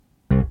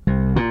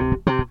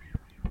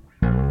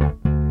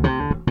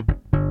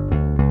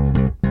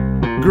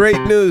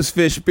Great news,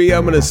 Fishby.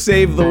 I'm going to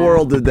save the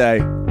world today.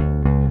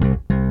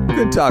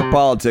 Good talk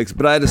politics,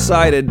 but I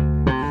decided,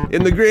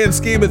 in the grand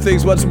scheme of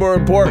things, what's more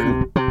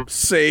important?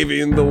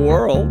 Saving the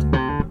world.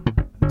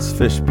 It's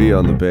Fishby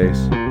on the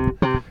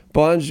bass.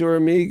 Bonjour,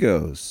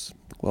 amigos.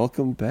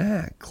 Welcome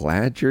back.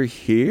 Glad you're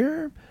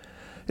here.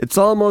 It's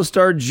almost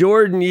our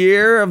Jordan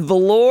year of the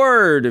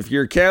Lord. If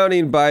you're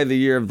counting by the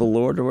year of the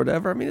Lord or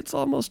whatever, I mean, it's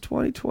almost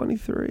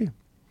 2023.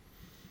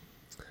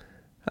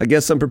 I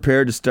guess I'm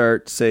prepared to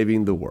start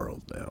saving the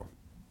world now.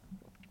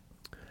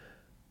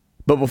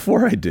 But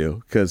before I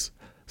do, because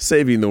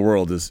saving the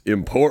world is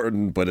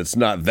important, but it's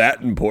not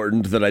that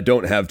important that I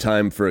don't have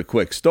time for a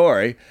quick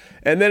story.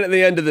 And then at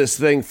the end of this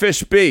thing,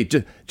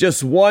 Fishby,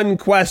 just one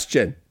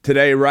question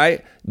today,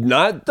 right?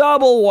 Not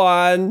double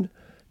one,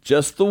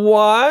 just the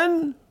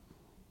one.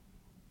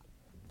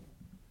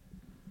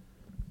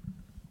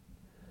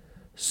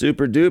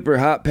 Super duper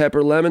hot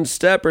pepper lemon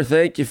stepper.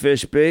 Thank you,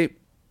 Fishby.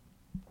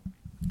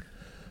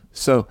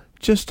 So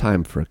just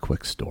time for a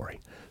quick story.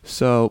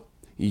 So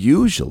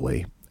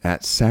usually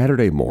at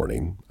Saturday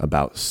morning,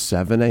 about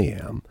 7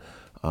 a.m.,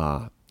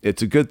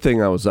 it's a good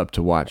thing I was up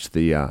to watch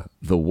the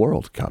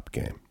World Cup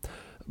game.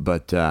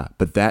 But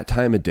that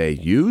time of day,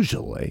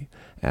 usually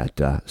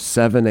at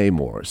 7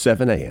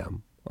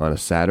 a.m. on a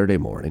Saturday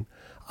morning,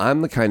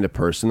 I'm the kind of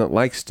person that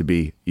likes to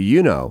be,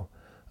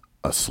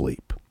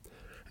 asleep.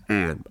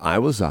 And I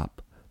was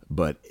up,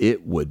 but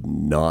it would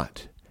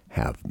not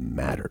have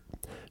mattered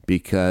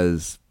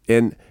because,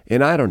 and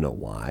I don't know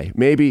why,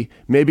 maybe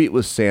it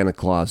was Santa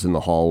Claus in the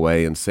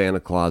hallway and Santa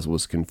Claus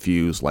was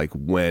confused like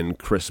when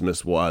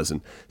Christmas was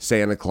and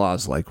Santa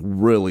Claus like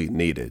really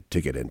needed to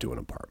get into an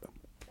apartment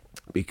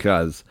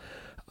because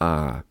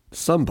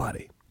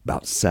somebody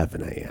about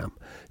 7 a.m.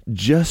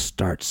 just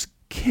starts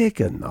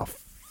kicking the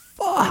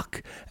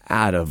fuck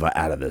out of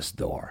this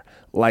door.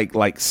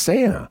 Like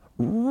Santa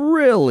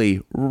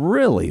really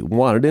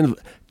wanted in,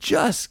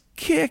 just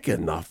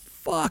kicking the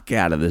fuck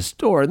out of this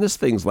door. And this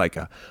thing's like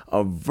a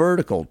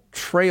vertical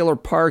trailer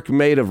park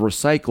made of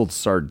recycled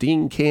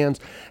sardine cans.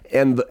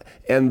 And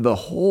the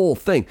whole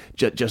thing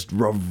just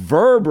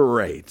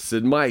reverberates.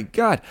 And my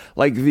God,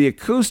 like the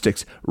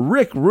acoustics,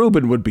 Rick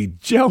Rubin would be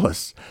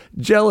jealous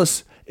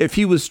if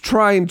he was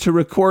trying to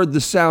record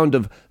the sound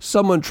of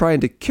someone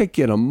trying to kick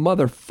in a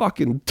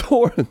motherfucking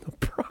door in the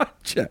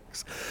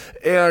projects.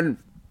 And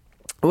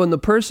when the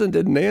person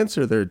didn't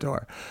answer their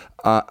door,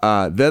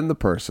 then the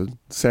person,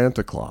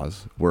 Santa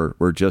Claus,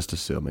 we're just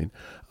assuming,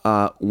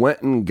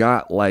 went and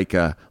got like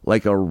a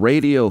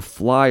radio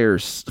flyer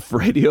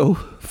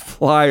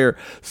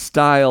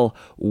style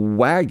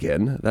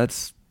wagon.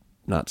 That's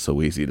not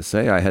so easy to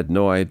say. I had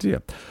no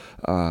idea.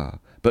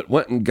 But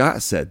went and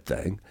got said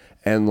thing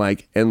and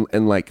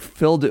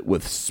filled it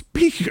with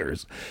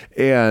speakers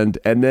and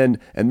then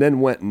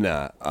went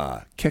and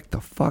kicked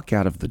the fuck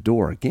out of the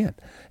door again.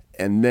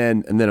 And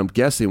then I'm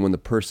guessing when the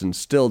person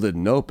still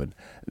didn't open,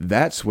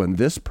 that's when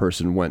this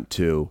person went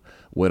to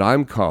what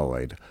I'm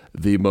calling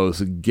the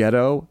most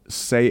ghetto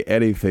say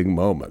anything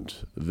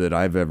moment that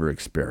I've ever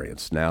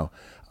experienced. Now,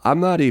 I'm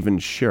not even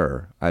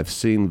sure I've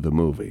seen the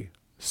movie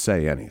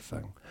Say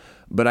Anything,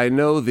 but I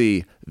know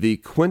the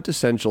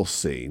quintessential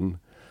scene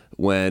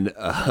when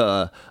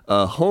a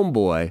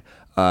homeboy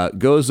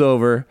goes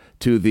over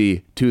to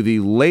the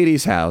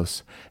lady's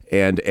house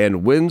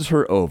and wins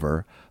her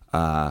over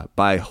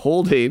by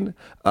holding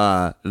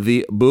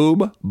the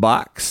boom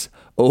box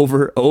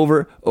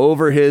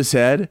over his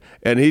head,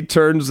 and he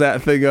turns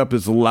that thing up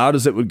as loud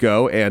as it would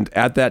go. And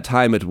at that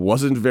time, it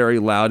wasn't very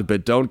loud,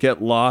 but don't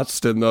get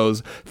lost in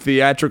those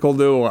theatrical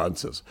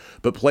nuances.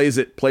 But plays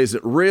it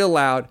real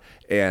loud,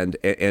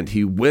 and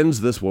he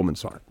wins this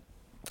woman's heart.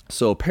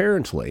 So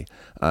apparently,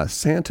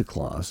 Santa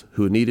Claus,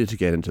 who needed to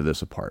get into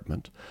this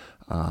apartment,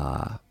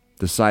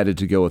 decided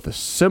to go with a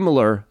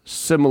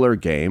similar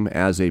game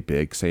as a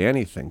big Say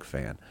Anything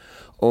fan.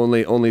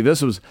 Only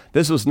this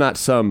was not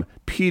some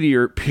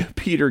Peter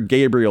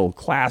Gabriel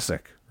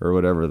classic or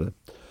whatever the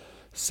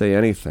Say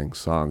Anything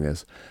song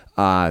is.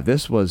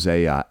 This was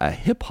a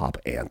hip hop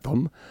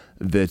anthem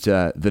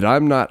that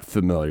I'm not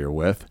familiar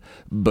with,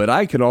 but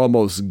I can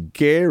almost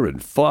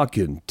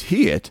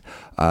guarantee it.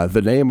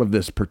 The name of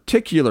this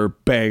particular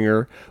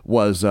banger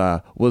was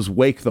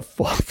 "Wake the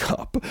Fuck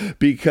Up"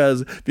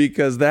 because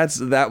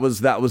that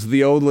was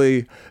the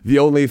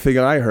only thing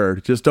I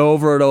heard just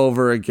over and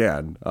over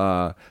again.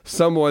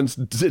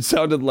 It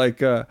sounded like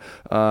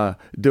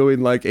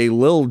doing like a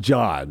Lil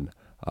Jon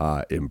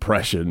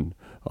impression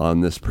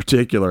on this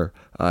particular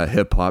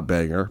hip hop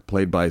banger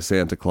played by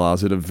Santa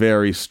Claus in a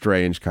very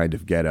strange kind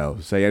of ghetto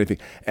Say Anything.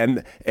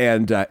 And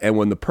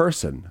when the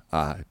person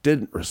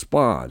didn't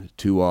respond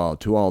to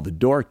all the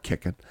door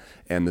kicking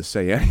and the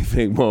Say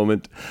Anything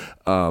moment,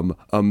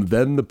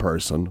 then the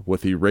person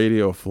with the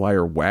radio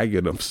flyer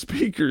wagon of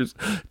speakers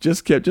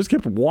just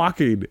kept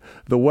walking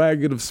the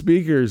wagon of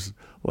speakers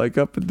like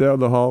up and down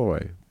the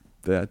hallway.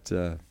 That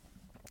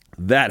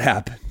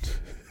happened.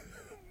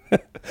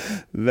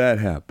 That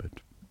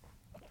happened.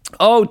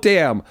 Oh,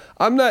 damn.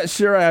 I'm not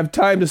sure I have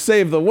time to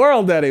save the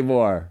world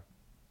anymore.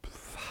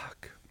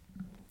 Fuck.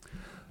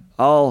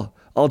 I'll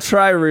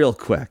try real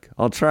quick.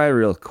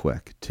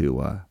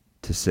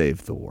 To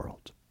save the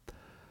world.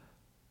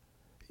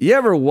 You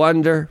ever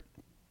wonder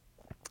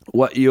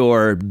what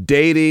your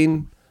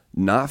dating,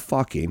 not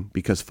fucking,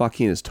 because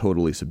fucking is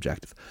totally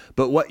subjective,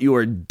 but what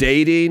your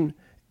dating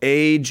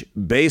age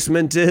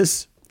basement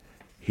is?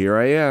 Here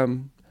I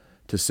am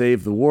to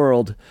save the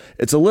world.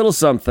 It's a little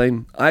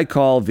something I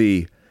call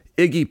the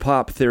Iggy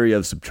Pop theory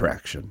of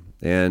subtraction.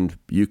 And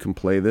you can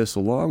play this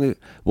along.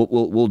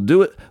 We'll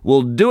do it.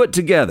 We'll do it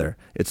together.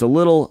 It's a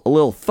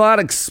little thought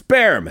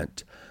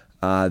experiment.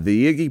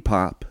 The Iggy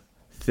Pop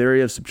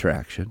theory of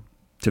subtraction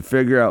to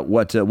figure out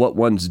what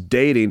one's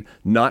dating,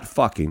 not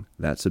fucking,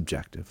 that's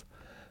subjective.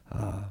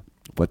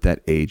 What that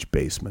age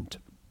basement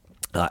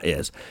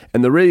is.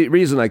 And the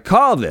reason I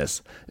call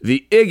this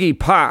the Iggy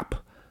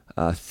Pop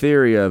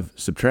theory of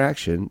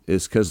subtraction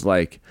is because,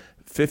 like,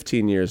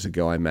 15 years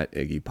ago, I met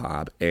Iggy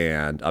Pop,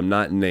 and I'm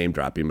not name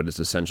dropping, but it's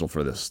essential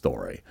for this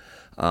story.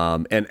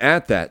 And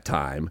at that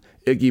time,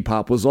 Iggy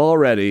Pop was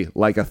already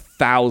like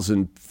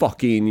 1,000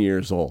 fucking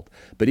years old.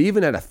 But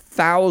even at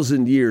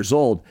 1,000 years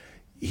old,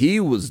 he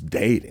was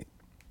dating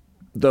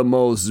the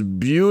most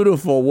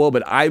beautiful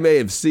woman I may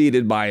have seen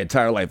in my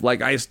entire life.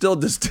 Like, I still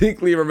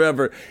distinctly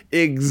remember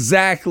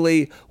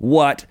exactly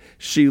what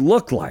she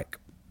looked like.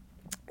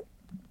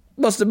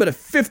 Must have been a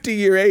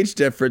 50-year age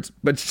difference,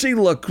 but she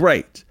looked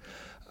great.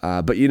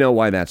 But you know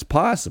why that's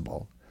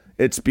possible?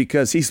 It's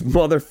because he's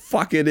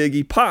motherfucking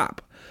Iggy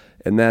Pop.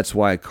 And that's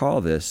why I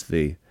call this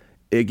the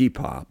Iggy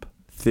Pop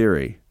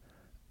theory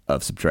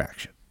of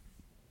subtraction.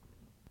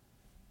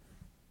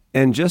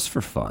 And just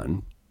for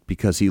fun,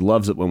 because he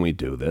loves it when we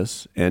do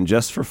this, and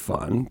just for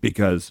fun,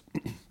 because,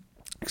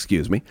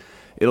 excuse me,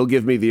 it'll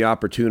give me the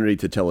opportunity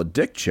to tell a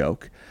dick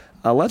joke,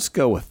 let's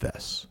go with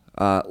this.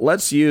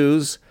 Let's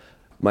use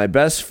my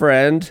best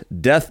friend,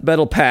 Death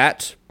Metal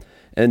Pat,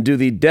 and do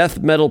the Death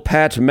Metal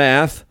Pat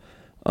math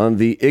on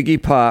the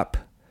Iggy Pop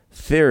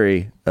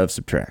theory of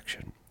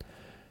subtraction.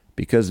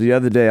 Because the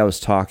other day I was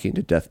talking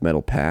to Death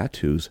Metal Pat,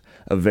 who's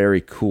a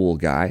very cool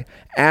guy,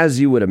 as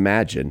you would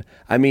imagine.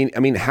 I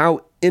mean,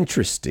 how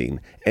interesting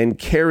and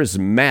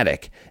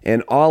charismatic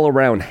and all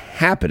around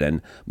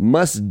happening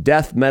must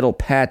Death Metal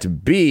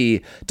Pat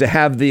be to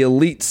have the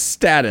elite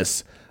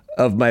status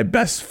of my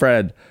best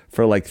friend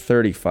for like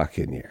 30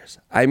 fucking years?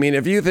 I mean,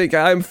 if you think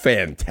I'm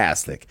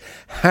fantastic,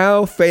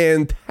 how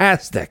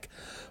fantastic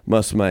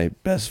must my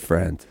best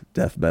friend,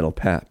 Death Metal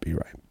Pat, be,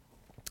 right?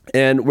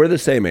 And we're the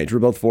same age. We're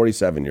both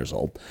 47 years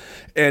old.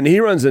 And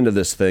he runs into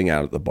this thing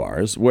out at the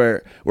bars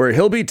where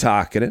he'll be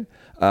talking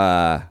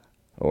to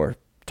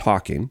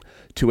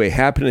a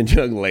happening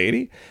young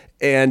lady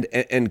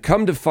and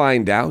come to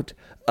find out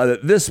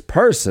that this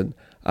person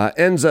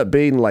ends up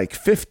being like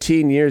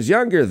 15 years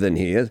younger than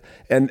he is.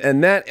 And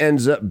that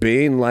ends up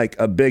being like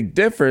a big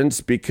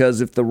difference,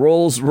 because if the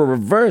roles were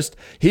reversed,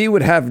 he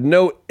would have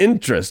no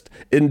interest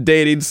in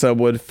dating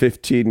someone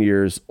 15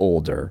 years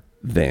older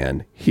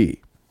than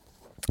he.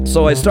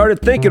 So I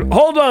started thinking,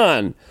 hold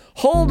on,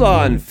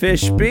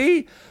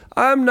 Fishby.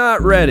 I'm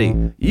not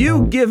ready.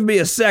 You give me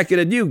a second,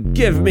 and you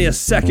give me a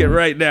second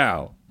right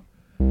now.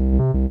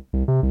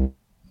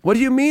 What do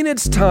you mean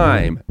it's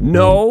time?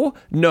 No.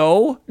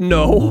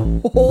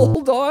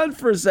 Hold on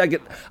for a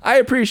second. I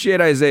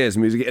appreciate Isaiah's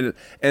music,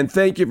 and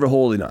thank you for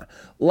holding on.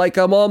 Like,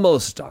 I'm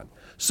almost done.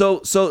 So,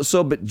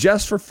 but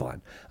just for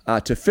fun,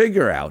 to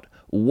figure out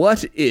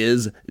what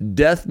is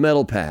Death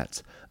Metal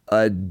Pat's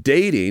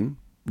dating,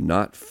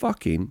 not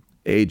fucking,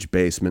 age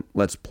basement.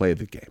 Let's play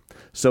the game.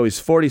 So he's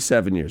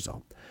 47 years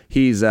old.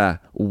 He's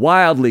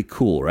wildly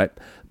cool, right?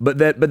 But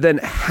then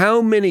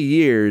how many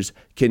years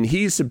can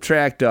he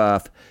subtract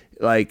off,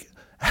 like,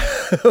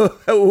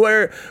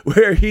 where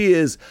he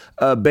is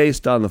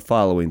based on the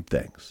following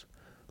things?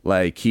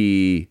 Like,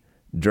 he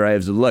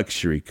drives a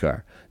luxury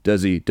car.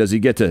 Does he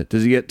get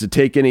to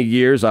take any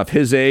years off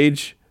his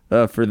age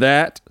for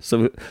that?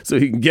 So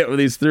he can get with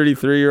these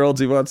 33-year-olds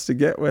he wants to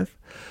get with?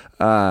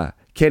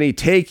 Can he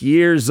take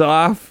years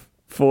off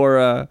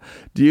for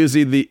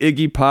using the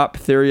Iggy Pop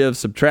theory of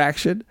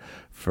subtraction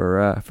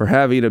for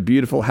having a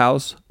beautiful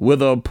house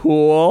with a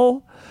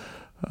pool?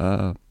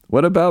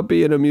 What about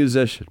being a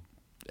musician?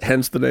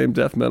 Hence the name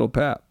Death Metal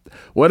Pat.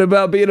 What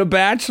about being a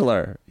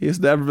bachelor? He's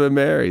never been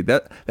married.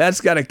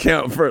 That's got to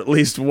count for at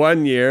least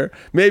 1 year,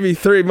 maybe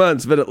 3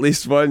 months, but at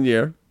least 1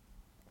 year.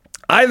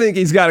 I think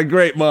he's got a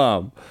great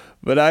mom,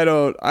 but I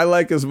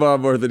like his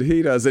mom more than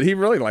he does, and he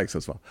really likes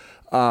his mom.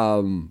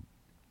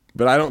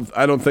 But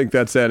I don't think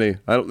that's any.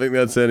 I don't think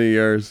that's any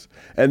yours.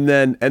 And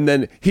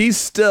then he's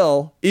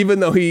still, even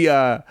though he,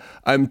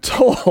 I'm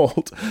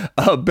told,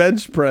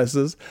 bench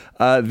presses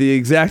the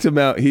exact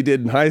amount he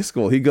did in high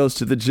school. He goes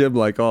to the gym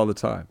like all the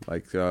time.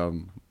 Like,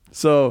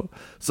 so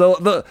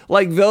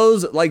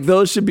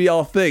those should be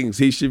all things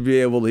he should be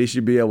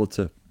able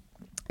to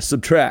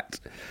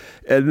subtract.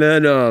 And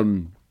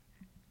then,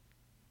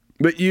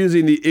 but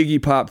using the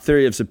Iggy Pop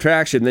theory of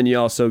subtraction, then you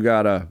also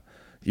gotta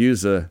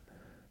use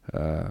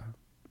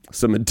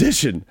some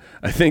addition,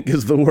 I think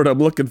is the word I'm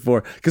looking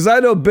for. Because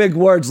I know big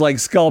words like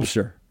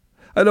sculpture.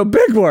 I know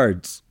big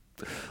words.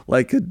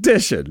 like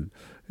addition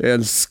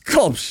and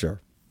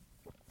sculpture.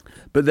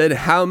 But then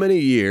how many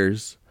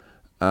years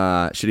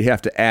should he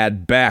have to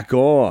add back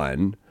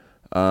on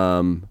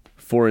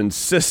for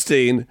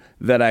insisting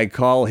that I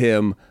call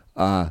him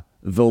the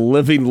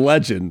living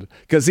legend?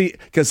 Because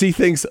he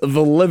thinks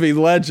the living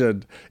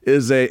legend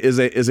is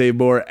a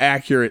more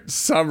accurate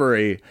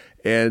summary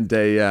and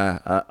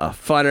a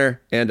funner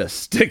and a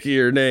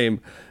stickier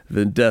name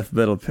than Death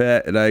Metal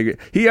Pat. And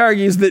he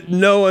argues that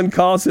no one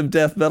calls him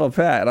Death Metal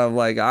Pat. And I'm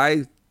like,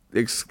 I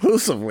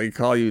exclusively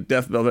call you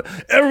Death Metal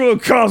Pat. Everyone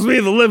calls me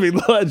the living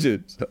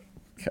legend. So,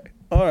 okay.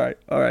 All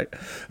right.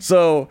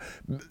 So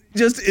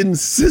just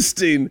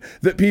insisting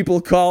that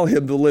people call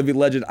him the living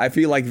legend, I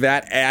feel like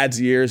that adds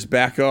years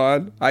back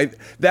on.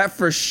 That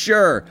for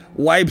sure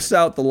wipes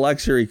out the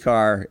luxury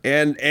car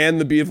and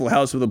the beautiful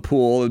house with a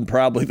pool and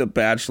probably the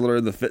bachelor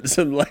and the fitness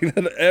and like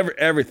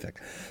everything.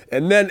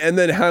 And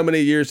then how many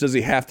years does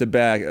he have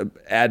to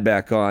add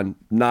back on?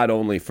 Not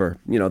only for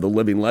the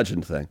living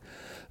legend thing,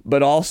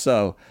 but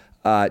also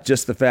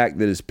just the fact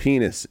that his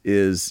penis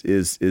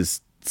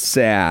is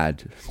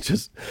sad,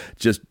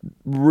 just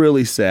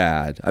really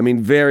sad. I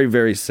mean, very,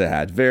 very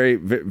sad, very,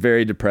 very,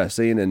 very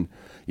depressing. And,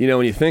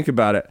 when you think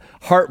about it,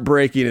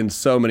 heartbreaking in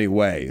so many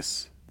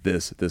ways,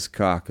 this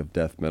cock of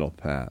Death Metal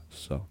Pat.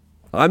 So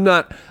I'm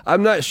not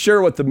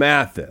sure what the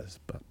math is,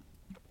 but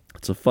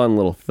it's a fun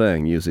little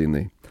thing using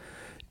the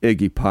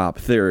Iggy Pop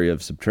theory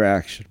of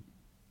subtraction.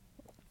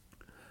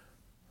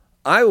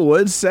 I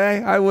would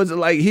say,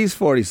 he's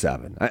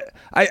 47.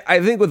 I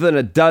think within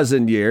a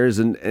dozen years,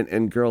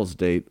 and girls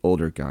date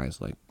older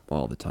guys like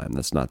all the time.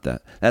 That's not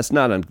that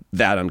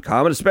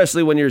uncommon,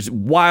 especially when you're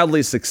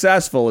wildly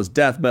successful as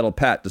Death Metal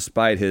Pat,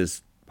 despite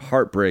his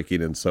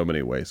heartbreaking in so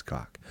many ways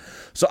cock.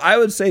 So I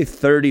would say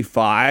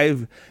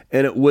 35,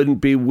 and it wouldn't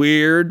be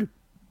weird,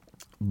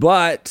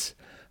 but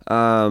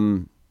at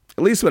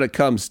least when it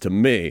comes to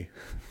me,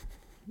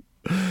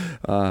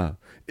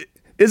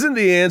 isn't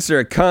the answer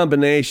a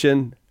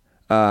combination?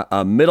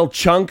 A middle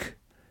chunk,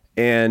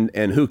 and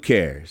who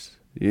cares?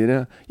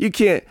 You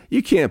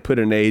can't put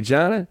an age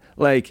on it.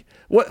 Like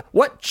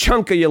what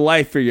chunk of your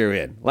life are you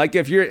in? Like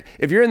if you're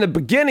in the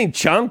beginning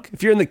chunk,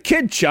 if you're in the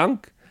kid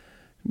chunk,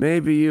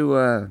 maybe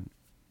you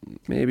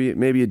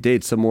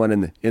date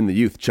someone in the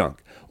youth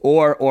chunk,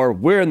 or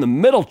we're in the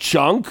middle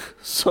chunk,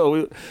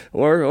 so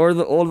or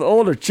the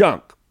older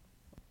chunk.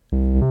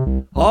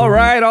 All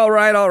right,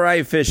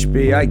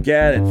 Fishby, I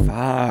get it.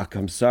 Fuck,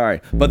 I'm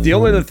sorry. But the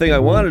only other thing I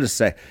wanted to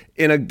say,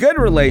 in a good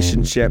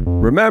relationship,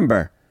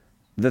 remember,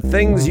 the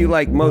things you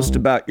like most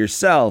about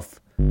yourself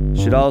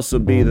should also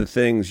be the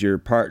things your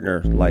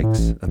partner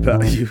likes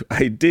about you,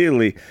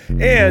 ideally.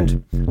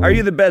 And are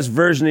you the best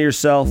version of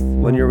yourself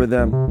when you're with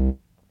them?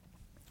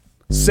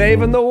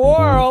 Saving the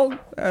world.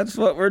 That's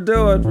what we're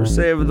doing. We're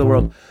saving the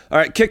world. All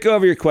right, kick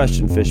over your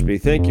question, Fishby.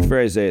 Thank you for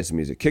Isaiah's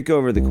music. Kick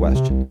over the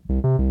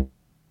question.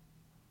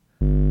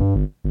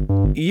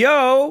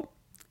 Yo,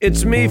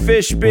 it's me,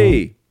 Fish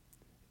B,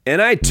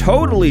 and I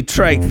totally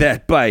triked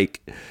that bike.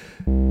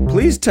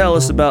 Please tell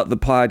us about the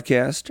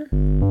podcaster,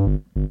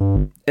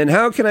 and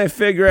how can I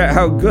figure out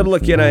how good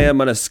looking I am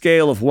on a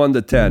scale of 1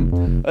 to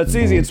 10? That's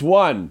easy. It's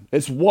 1.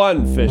 It's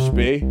 1, Fish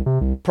B.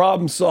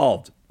 Problem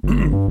solved.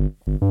 And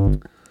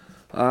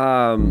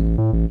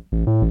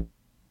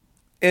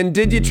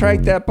did you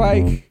trike that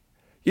bike?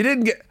 You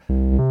didn't get.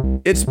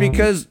 It's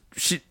because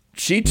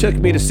she took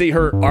me to see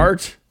her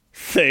art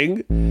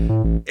thing,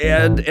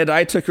 and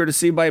I took her to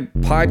see my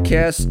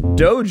podcast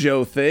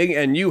dojo thing,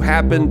 and you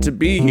happened to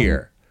be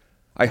here.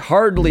 I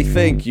hardly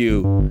think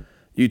you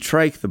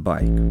trike the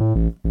bike.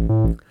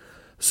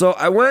 So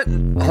I went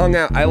and hung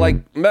out.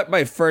 I met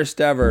my first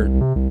ever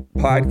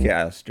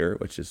podcaster,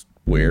 which is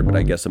weird, but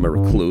I guess I'm a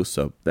recluse,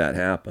 so that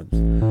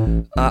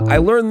happens. I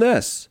learned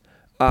this.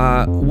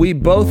 We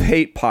both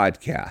hate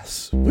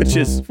podcasts, which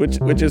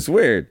is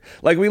weird.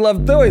 Like, we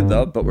love doing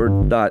them, but we're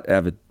not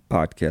avid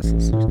podcast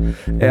listeners.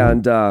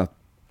 And other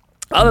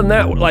than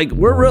that,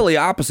 we're really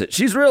opposite.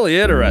 She's really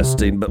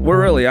interesting, but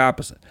we're really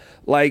opposite.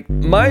 Like,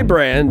 my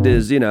brand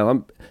is,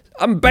 I'm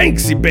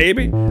Banksy,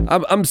 baby.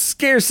 I'm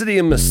scarcity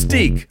and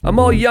mystique. I'm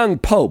all young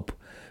Pope.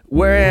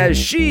 Whereas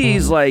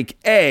she's like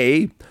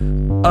A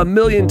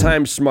million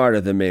times smarter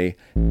than me,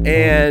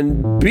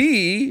 and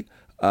B,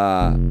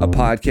 a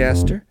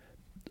podcaster,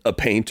 a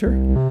painter,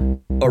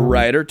 a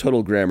writer,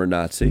 total grammar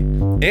Nazi,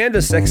 and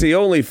a sexy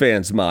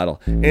OnlyFans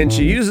model. And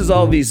she uses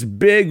all these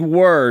big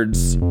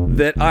words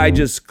that I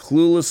just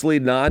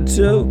cluelessly nod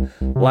to,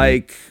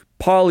 like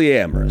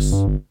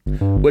polyamorous,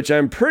 which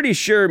I'm pretty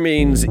sure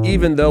means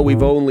even though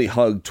we've only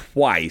hugged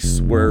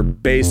twice, we're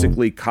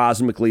basically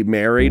cosmically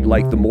married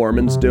like the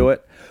Mormons do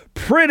it.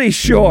 Pretty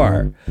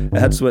sure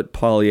that's what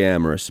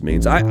polyamorous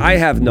means. I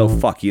have no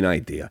fucking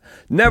idea.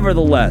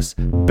 Nevertheless,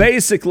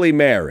 basically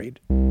married.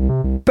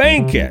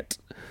 Bank it!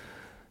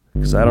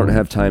 Because I don't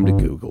have time to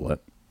Google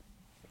it.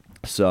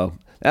 So,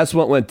 that's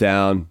what went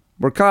down.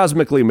 We're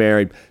cosmically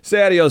married.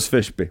 Say adios,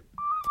 Fishby.